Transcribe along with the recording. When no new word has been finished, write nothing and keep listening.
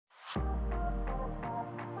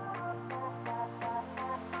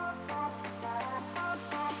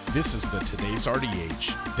This is the Today's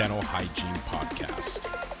RDH Dental Hygiene Podcast,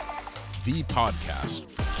 the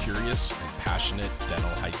podcast for curious and passionate dental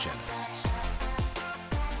hygienists.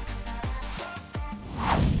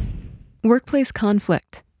 Workplace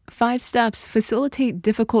conflict. 5 steps facilitate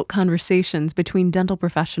difficult conversations between dental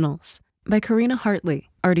professionals. By Karina Hartley,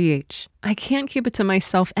 RDH. I can't keep it to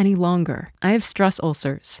myself any longer. I have stress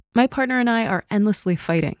ulcers. My partner and I are endlessly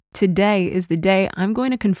fighting. Today is the day I'm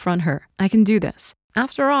going to confront her. I can do this.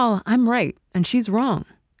 After all, I'm right and she's wrong,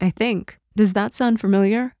 I think. Does that sound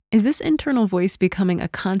familiar? Is this internal voice becoming a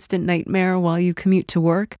constant nightmare while you commute to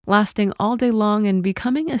work, lasting all day long and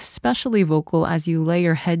becoming especially vocal as you lay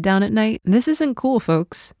your head down at night? This isn't cool,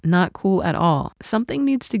 folks. Not cool at all. Something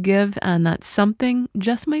needs to give, and that something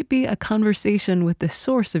just might be a conversation with the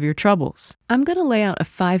source of your troubles. I'm going to lay out a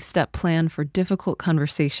 5-step plan for difficult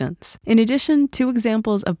conversations. In addition, 2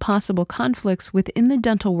 examples of possible conflicts within the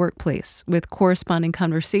dental workplace with corresponding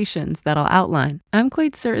conversations that I'll outline. I'm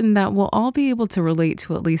quite certain that we'll all be able to relate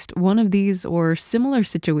to at least one of these or similar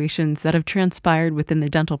situations that have transpired within the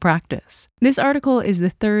dental practice. This article is the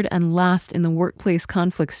 3rd and last in the Workplace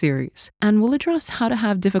Conflict series, and will address how to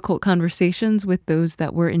have difficult conversations with those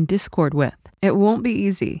that we're in discord with. It won't be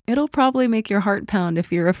easy. It'll probably make your heart pound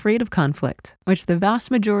if you're afraid of conflict, which the vast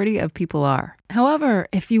majority of people are. However,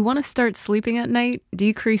 if you want to start sleeping at night,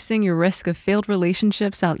 decreasing your risk of failed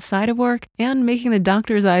relationships outside of work, and making the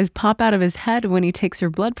doctor's eyes pop out of his head when he takes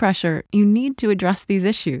your blood pressure, you need to address these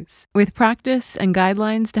issues. With practice and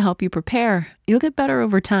guidelines to help you prepare, you'll get better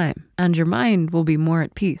over time, and your mind will be more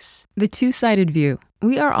at peace. The 2-sided view.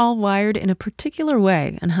 We are all wired in a particular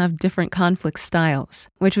way and have different conflict styles,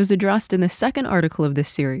 which was addressed in the 2nd article of this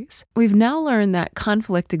series. We've now learned that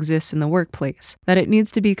conflict exists in the workplace, that it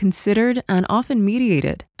needs to be considered and often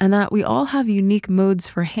mediated, and that we all have unique modes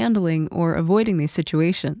for handling or avoiding these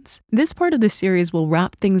situations. This part of the series will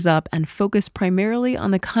wrap things up and focus primarily on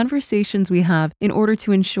the conversations we have in order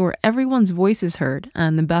to ensure everyone's voice is heard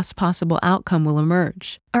and the best possible outcome will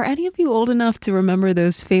emerge. Are any of you old enough to remember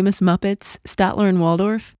those famous Muppets, Statler and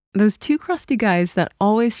Waldorf? Those 2 crusty guys that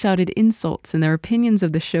always shouted insults in their opinions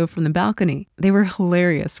of the show from the balcony. They were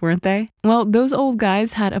hilarious, weren't they? Well, those old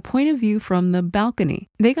guys had a point of view from the balcony.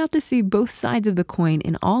 They got to see both sides of the coin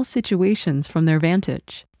in all situations from their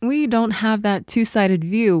vantage. We don't have that 2-sided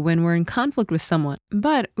view when we're in conflict with someone,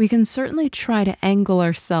 but we can certainly try to angle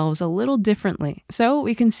ourselves a little differently so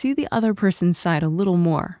we can see the other person's side a little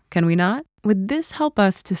more, can we not? Would this help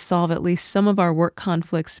us to solve at least some of our work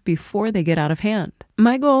conflicts before they get out of hand?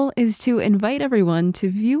 My goal is to invite everyone to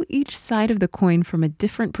view each side of the coin from a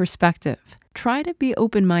different perspective. Try to be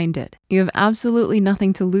open-minded. You have absolutely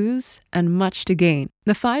nothing to lose and much to gain.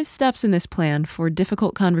 The 5 steps in this plan for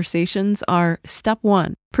difficult conversations are: Step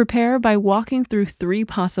 1, prepare by walking through 3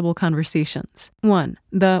 possible conversations. 1,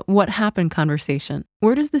 the what happened conversation.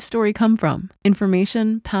 Where does the story come from?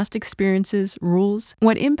 Information, past experiences, rules?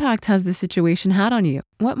 What impact has the situation had on you?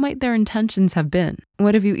 What might their intentions have been?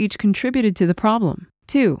 What have you each contributed to the problem?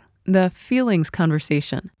 2, the feelings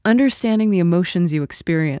conversation. Understanding the emotions you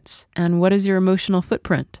experience and what is your emotional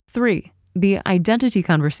footprint. 3, the identity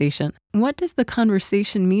conversation. What does the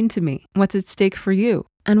conversation mean to me? What's at stake for you?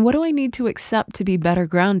 And what do I need to accept to be better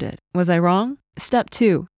grounded? Was I wrong? Step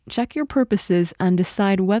 2, check your purposes and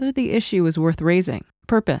decide whether the issue is worth raising.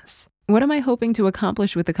 Purpose. What am I hoping to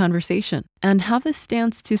accomplish with the conversation? And have a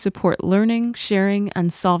stance to support learning, sharing,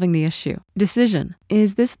 and solving the issue. Decision.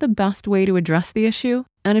 Is this the best way to address the issue?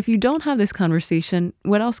 And if you don't have this conversation,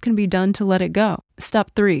 what else can be done to let it go?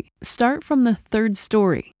 Step 3, start from the 3rd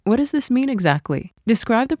story. What does this mean exactly?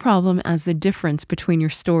 Describe the problem as the difference between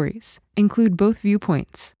your stories. Include both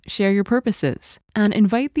viewpoints, share your purposes, and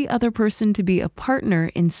invite the other person to be a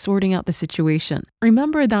partner in sorting out the situation.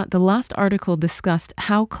 Remember that the last article discussed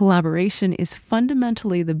how collaboration is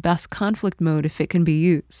fundamentally the best conflict mode if it can be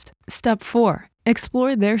used. Step 4,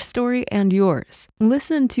 explore their story and yours.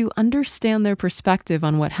 Listen to understand their perspective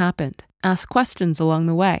on what happened. Ask questions along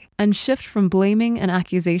the way, and shift from blaming and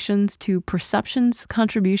accusations to perceptions,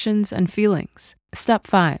 contributions, and feelings. Step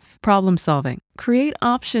 5, problem solving. Create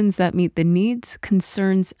options that meet the needs,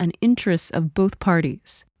 concerns, and interests of both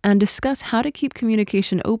parties, and discuss how to keep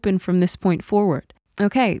communication open from this point forward.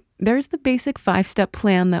 Okay, there's the basic 5-step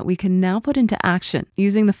plan that we can now put into action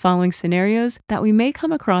using the following scenarios that we may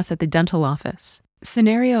come across at the dental office.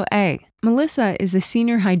 Scenario A, Melissa is a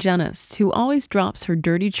senior hygienist who always drops her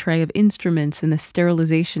dirty tray of instruments in the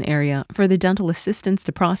sterilization area for the dental assistants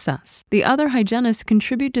to process. The other hygienists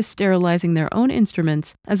contribute to sterilizing their own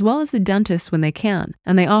instruments as well as the dentists when they can,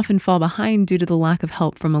 and they often fall behind due to the lack of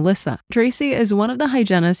help from Melissa. Tracy is one of the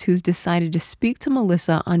hygienists who's decided to speak to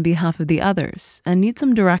Melissa on behalf of the others and needs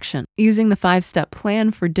some direction. Using the 5-step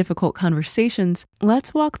plan for difficult conversations,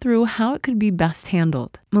 let's walk through how it could be best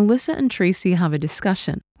handled. Melissa and Tracy have a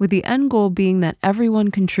discussion, with the end goal being that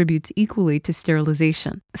everyone contributes equally to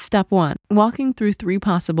sterilization. Step 1. Walking through 3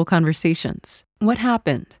 possible conversations. What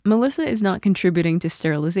happened? Melissa is not contributing to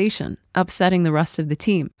sterilization, upsetting the rest of the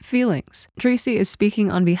team. Feelings. Tracy is speaking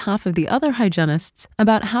on behalf of the other hygienists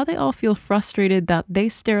about how they all feel frustrated that they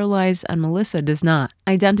sterilize and Melissa does not.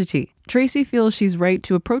 Identity. Tracy feels she's right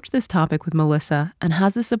to approach this topic with Melissa and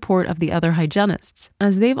has the support of the other hygienists,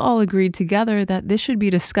 as they've all agreed together that this should be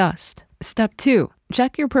discussed. Step 2.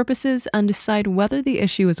 Check your purposes and decide whether the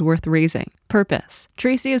issue is worth raising. Purpose.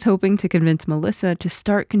 Tracy is hoping to convince Melissa to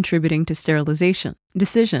start contributing to sterilization.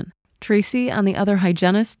 Decision. Tracy and the other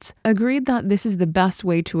hygienists agreed that this is the best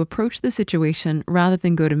way to approach the situation rather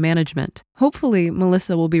than go to management. Hopefully,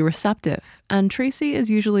 Melissa will be receptive, and Tracy is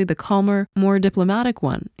usually the calmer, more diplomatic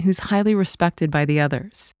one who's highly respected by the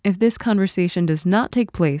others. If this conversation does not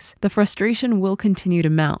take place, the frustration will continue to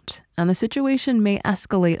mount, and the situation may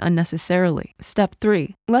escalate unnecessarily. Step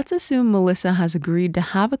 3. Let's assume Melissa has agreed to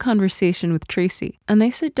have a conversation with Tracy, and they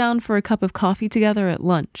sit down for a cup of coffee together at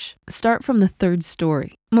lunch. Start from the 3rd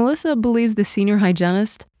story. Melissa believes the senior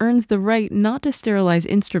hygienist earns the right not to sterilize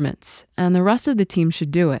instruments, and the rest of the team should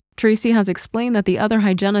do it. Tracy has explained that the other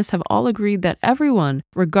hygienists have all agreed that everyone,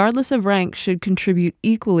 regardless of rank, should contribute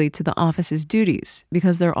equally to the office's duties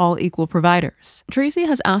because they're all equal providers. Tracy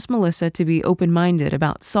has asked Melissa to be open-minded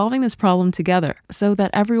about solving this problem together so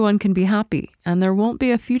that everyone can be happy and there won't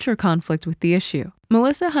be a future conflict with the issue.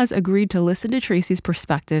 Melissa has agreed to listen to Tracy's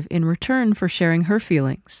perspective in return for sharing her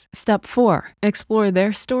feelings. Step 4. Explore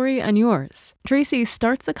their story and yours. Tracy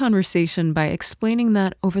starts the conversation by explaining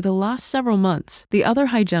that over the last several months, the other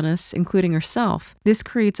hygienists, including herself, this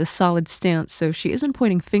creates a solid stance so she isn't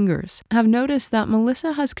pointing fingers, have noticed that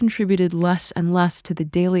Melissa has contributed less and less to the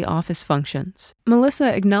daily office functions.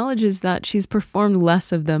 Melissa acknowledges that she's performed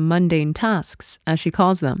less of the mundane tasks, as she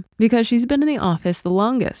calls them, because she's been in the office the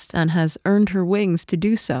longest and has earned her wings to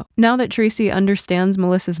do so. Now that Tracy understands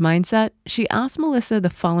Melissa's mindset, she asks Melissa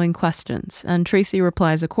the following questions, and Tracy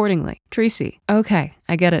replies accordingly. Tracy: okay,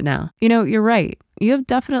 I get it now. You're right. You have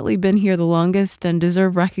definitely been here the longest and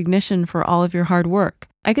deserve recognition for all of your hard work.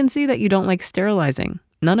 I can see that you don't like sterilizing.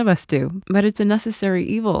 None of us do, but it's a necessary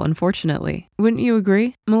evil, unfortunately. Wouldn't you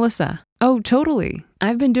agree? Melissa: oh, totally.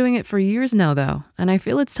 I've been doing it for years now, though, and I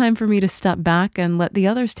feel it's time for me to step back and let the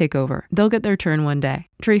others take over. They'll get their turn one day.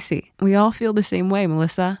 Tracy: we all feel the same way,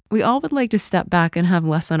 Melissa. We all would like to step back and have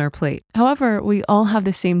less on our plate. However, we all have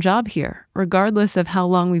the same job here, regardless of how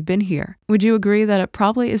long we've been here. Would you agree that it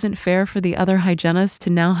probably isn't fair for the other hygienists to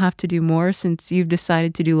now have to do more since you've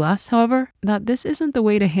decided to do less, however? That this isn't the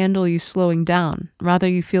way to handle you slowing down, rather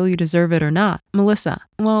you feel you deserve it or not. Melissa: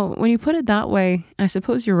 well, when you put it that way, I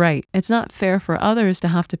suppose you're right. It's not fair for others to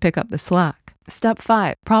have to pick up the slack. Step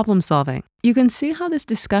 5. Problem solving. You can see how this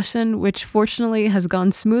discussion, which fortunately has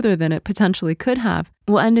gone smoother than it potentially could have,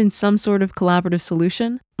 will end in some sort of collaborative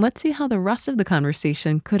solution. Let's see how the rest of the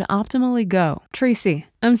conversation could optimally go. Tracy: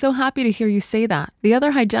 I'm so happy to hear you say that. The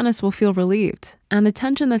other hygienists will feel relieved, and the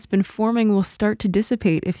tension that's been forming will start to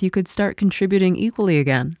dissipate if you could start contributing equally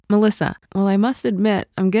again. Melissa: well, I must admit,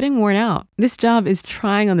 I'm getting worn out. This job is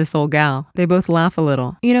trying on this old gal. They both laugh a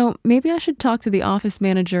little. Maybe I should talk to the office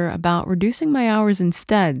manager about reducing my hours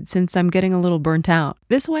instead, since I'm getting a little burnt out.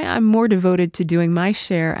 This way I'm more devoted to doing my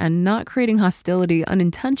share and not creating hostility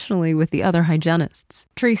unintentionally with the other hygienists.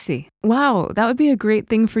 Tracy: wow, that would be a great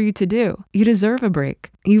thing for you to do. You deserve a break.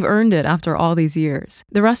 You've earned it after all these years.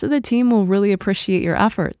 The rest of the team will really appreciate your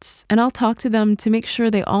efforts, and I'll talk to them to make sure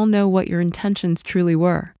they all know what your intentions truly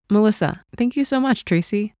were. Melissa: thank you so much,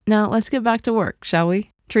 Tracy. Now let's get back to work, shall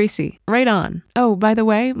we? Tracy: right on. Oh, by the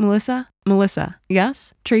way, Melissa? Melissa: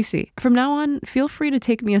 yes? Tracy: from now on, feel free to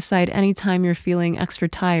take me aside anytime you're feeling extra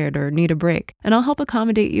tired or need a break, and I'll help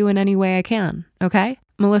accommodate you in any way I can, okay?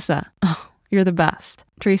 Melissa: oh, you're the best.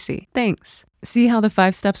 Tracy: thanks. See how the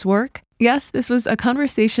 5 steps work? Yes, this was a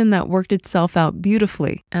conversation that worked itself out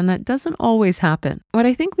beautifully, and that doesn't always happen. What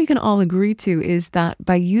I think we can all agree to is that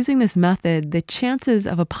by using this method, the chances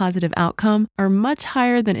of a positive outcome are much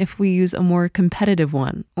higher than if we use a more competitive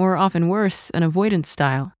one, or often worse, an avoidance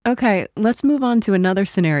style. Okay, let's move on to another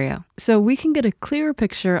scenario, so we can get a clearer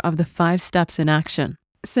picture of the 5 steps in action.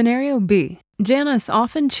 Scenario B. Janice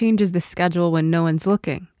often changes the schedule when no one's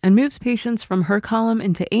looking and moves patients from her column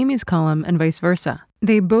into Amy's column and vice versa.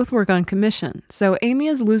 They both work on commission, so Amy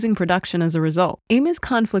is losing production as a result. Amy's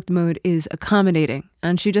conflict mode is accommodating,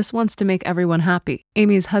 and she just wants to make everyone happy.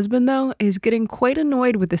 Amy's husband, though, is getting quite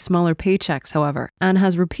annoyed with the smaller paychecks, however, and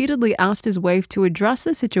has repeatedly asked his wife to address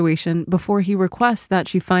the situation before he requests that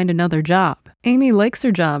she find another job. Amy likes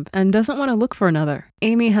her job and doesn't want to look for another.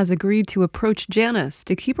 Amy has agreed to approach Janice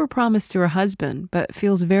to keep her promise to her husband, but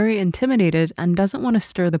feels very intimidated and doesn't want to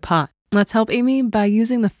stir the pot. Let's help Amy by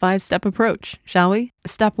using the 5-step approach, shall we?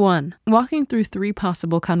 Step 1. Walking through 3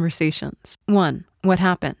 possible conversations. 1. What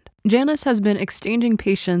happened? Janice has been exchanging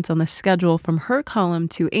patients on the schedule from her column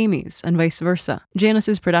to Amy's and vice versa.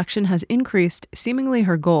 Janice's production has increased, seemingly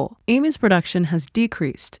her goal. Amy's production has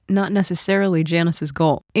decreased, not necessarily Janice's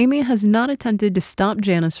goal. Amy has not attempted to stop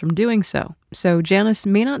Janice from doing so, so Janice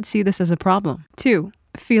may not see this as a problem. 2.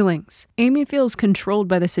 Feelings. Amy feels controlled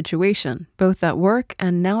by the situation, both at work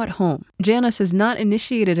and now at home. Janice has not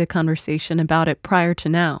initiated a conversation about it prior to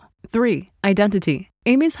now. 3. Identity.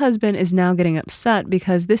 Amy's husband is now getting upset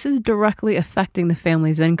because this is directly affecting the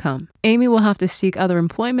family's income. Amy will have to seek other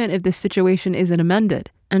employment if this situation isn't amended,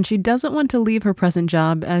 and she doesn't want to leave her present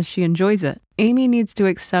job as she enjoys it. Amy needs to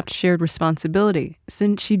accept shared responsibility,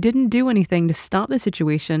 since she didn't do anything to stop the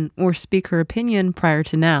situation or speak her opinion prior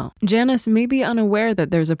to now. Janice may be unaware that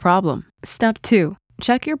there's a problem. Step 2.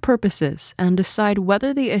 Check your purposes and decide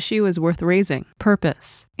whether the issue is worth raising.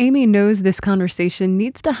 Purpose. Amy knows this conversation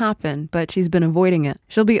needs to happen, but she's been avoiding it.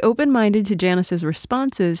 She'll be open-minded to Janice's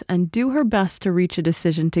responses and do her best to reach a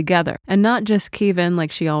decision together, and not just cave in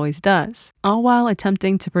like she always does, all while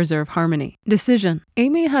attempting to preserve harmony. Decision.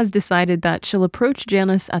 Amy has decided that she'll approach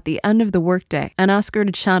Janice at the end of the workday and ask her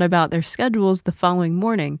to chat about their schedules the following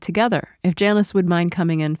morning together, if Janice would mind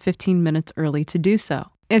coming in 15 minutes early to do so.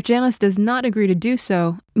 If Janice does not agree to do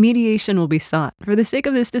so, mediation will be sought. For the sake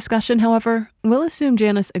of this discussion, however, we'll assume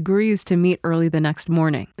Janice agrees to meet early the next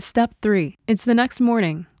morning. Step 3. It's the next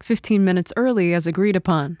morning, 15 minutes early as agreed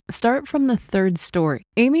upon. Start from the 3rd story.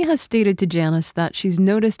 Amy has stated to Janice that she's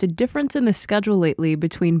noticed a difference in the schedule lately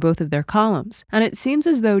between both of their columns, and it seems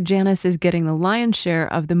as though Janice is getting the lion's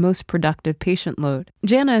share of the most productive patient load.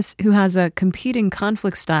 Janice, who has a competing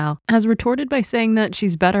conflict style, has retorted by saying that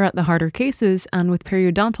she's better at the harder cases and with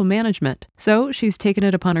periodontal management, so she's taken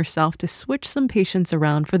it upon herself to switch some patients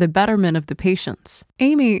around for the betterment of the patients.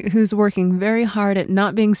 Amy, who's working very hard at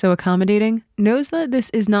not being so accommodating, knows that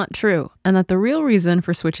this is not true and that the real reason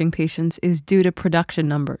for switching patients is due to production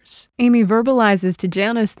numbers. Amy verbalizes to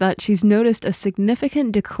Janice that she's noticed a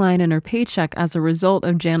significant decline in her paycheck as a result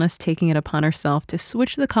of Janice taking it upon herself to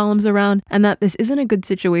switch the columns around and that this isn't a good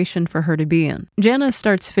situation for her to be in. Janice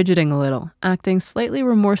starts fidgeting a little, acting slightly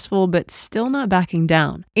remorseful but still not backing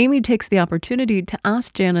down. Amy takes the opportunity to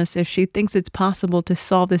ask Janice if she thinks it's possible to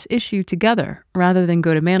solve this issue together rather than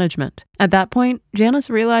go to management. At that point, Janice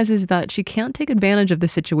realizes that she can't take advantage of the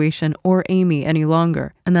situation or Amy any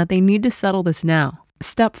longer, and that they need to settle this now.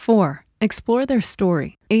 Step 4. Explore their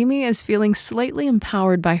story. Amy is feeling slightly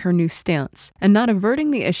empowered by her new stance and not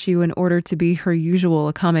averting the issue in order to be her usual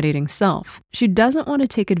accommodating self. She doesn't want to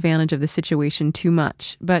take advantage of the situation too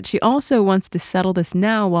much, but she also wants to settle this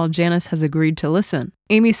now while Janice has agreed to listen.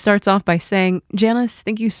 Amy starts off by saying, "Janice,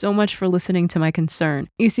 thank you so much for listening to my concern.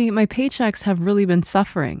 You see, my paychecks have really been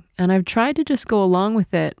suffering, and I've tried to just go along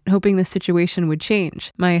with it, hoping the situation would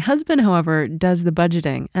change. My husband, however, does the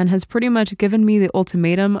budgeting and has pretty much given me the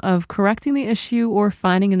ultimatum of correcting the issue or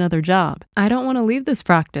finding another job. I don't want to leave this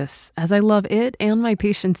practice, as I love it and my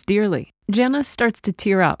patients dearly." Janice starts to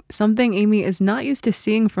tear up, something Amy is not used to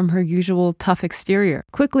seeing from her usual tough exterior.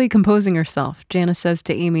 Quickly composing herself, Janice says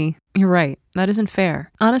to Amy, "You're right, that isn't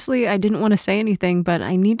fair. Honestly, I didn't want to say anything, but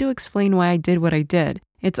I need to explain why I did what I did.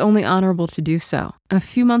 It's only honorable to do so. A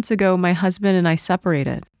few months ago, my husband and I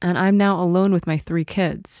separated, and I'm now alone with my 3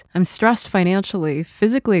 kids. I'm stressed financially,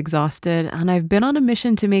 physically exhausted, and I've been on a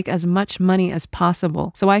mission to make as much money as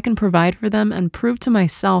possible so I can provide for them and prove to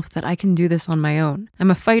myself that I can do this on my own.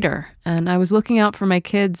 I'm a fighter, and I was looking out for my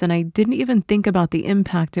kids, and I didn't even think about the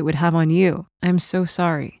impact it would have on you. I'm so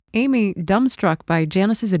sorry." Amy, dumbstruck by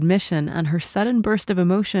Janice's admission and her sudden burst of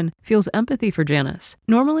emotion, feels empathy for Janice.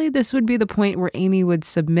 Normally, this would be the point where Amy would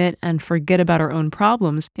submit and forget about her own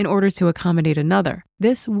problems in order to accommodate another.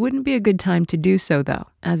 This wouldn't be a good time to do so, though,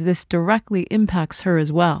 as this directly impacts her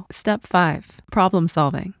as well. Step 5. Problem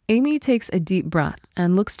solving. Amy takes a deep breath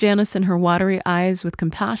and looks Janice in her watery eyes with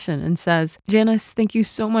compassion and says, "Janice, thank you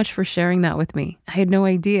so much for sharing that with me. I had no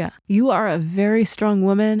idea. You are a very strong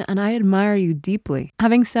woman and I admire you deeply.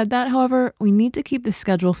 Having said that, however, we need to keep the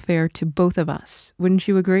schedule fair to both of us. Wouldn't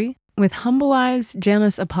you agree?" With humble eyes,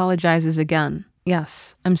 Janice apologizes again.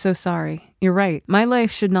 Yes, I'm so sorry. You're right. My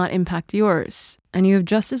life should not impact yours. And you have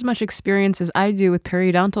just as much experience as I do with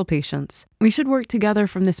periodontal patients. We should work together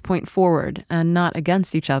from this point forward and not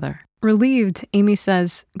against each other. Relieved, Amy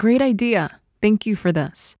says, "Great idea. Thank you for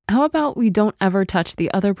this. How about we don't ever touch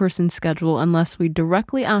the other person's schedule unless we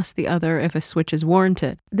directly ask the other if a switch is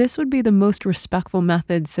warranted? This would be the most respectful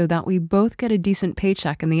method so that we both get a decent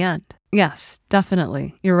paycheck in the end." Yes,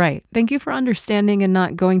 definitely. You're right. Thank you for understanding and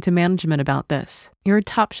not going to management about this. You're a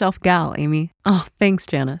top shelf gal, Amy. Oh, thanks,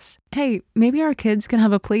 Janice. Hey, maybe our kids can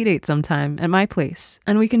have a play date sometime at my place,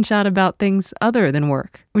 and we can chat about things other than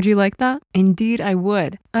work. Would you like that? Indeed, I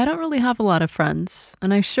would. I don't really have a lot of friends,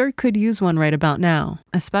 and I sure could use one right about now,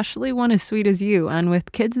 especially one as sweet as you and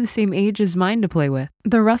with kids the same age as mine to play with.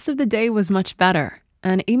 The rest of the day was much better,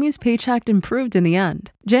 and Amy's paycheck improved in the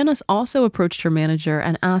end. Janice also approached her manager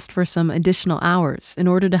and asked for some additional hours in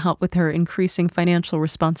order to help with her increasing financial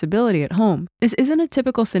responsibility at home. This isn't a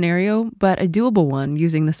typical scenario, but a doable one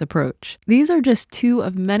using this approach. These are just two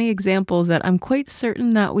of many examples that I'm quite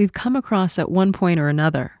certain that we've come across at one point or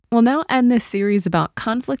another. We'll now end this series about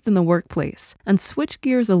conflict in the workplace and switch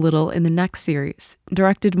gears a little in the next series,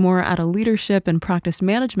 directed more at a leadership and practice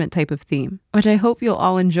management type of theme, which I hope you'll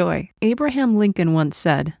all enjoy. Abraham Lincoln once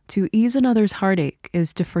said, "To ease another's heartache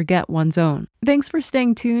is to forget one's own." Thanks for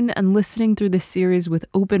staying tuned and listening through this series with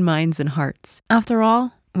open minds and hearts. After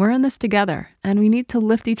all, we're in this together, and we need to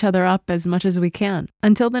lift each other up as much as we can.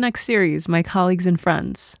 Until the next series, my colleagues and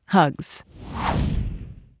friends, hugs.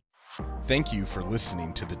 Thank you for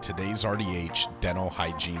listening to the Today's RDH Dental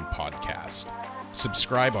Hygiene Podcast.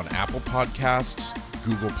 Subscribe on Apple Podcasts,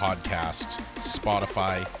 Google Podcasts,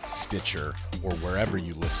 Spotify, Stitcher, or wherever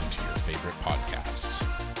you listen to your favorite podcasts.